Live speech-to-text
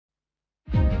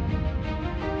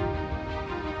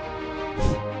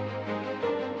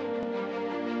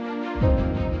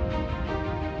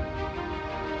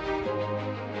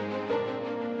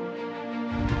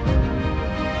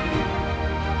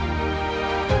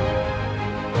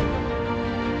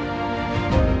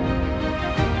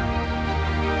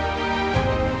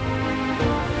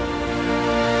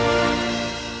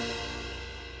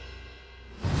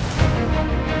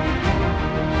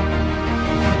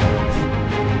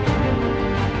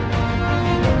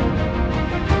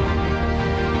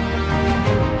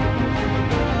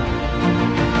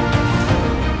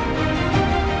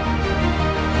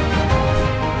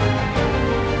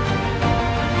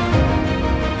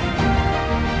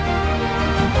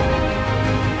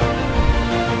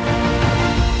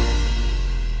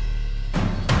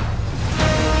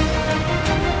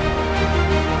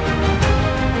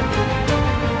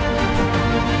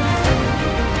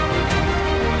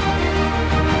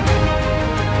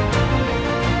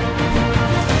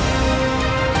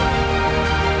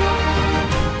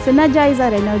synergize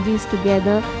our energies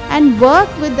together and work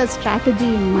with the strategy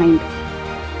in mind.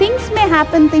 Things may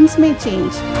happen, things may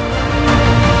change.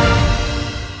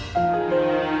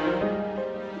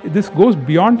 This goes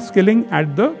beyond skilling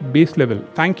at the base level.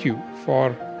 Thank you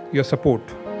for your support.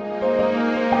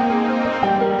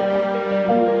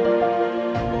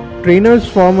 Trainers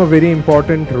form a very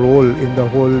important role in the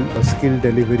whole skill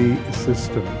delivery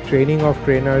system. Training of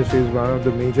trainers is one of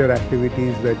the major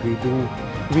activities that we do.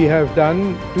 We have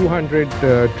done 200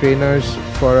 trainers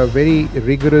for a very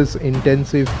rigorous,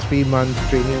 intensive 3-month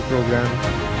training program.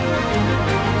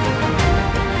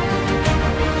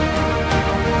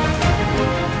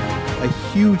 A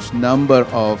huge number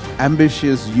of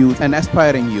ambitious youth and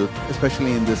aspiring youth,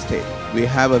 especially in this state. We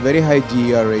have a very high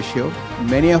GER ratio.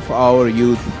 Many of our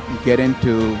youth get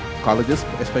into colleges,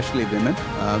 especially women.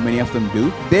 Many of them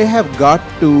do. They have got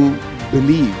to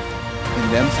believe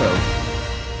in themselves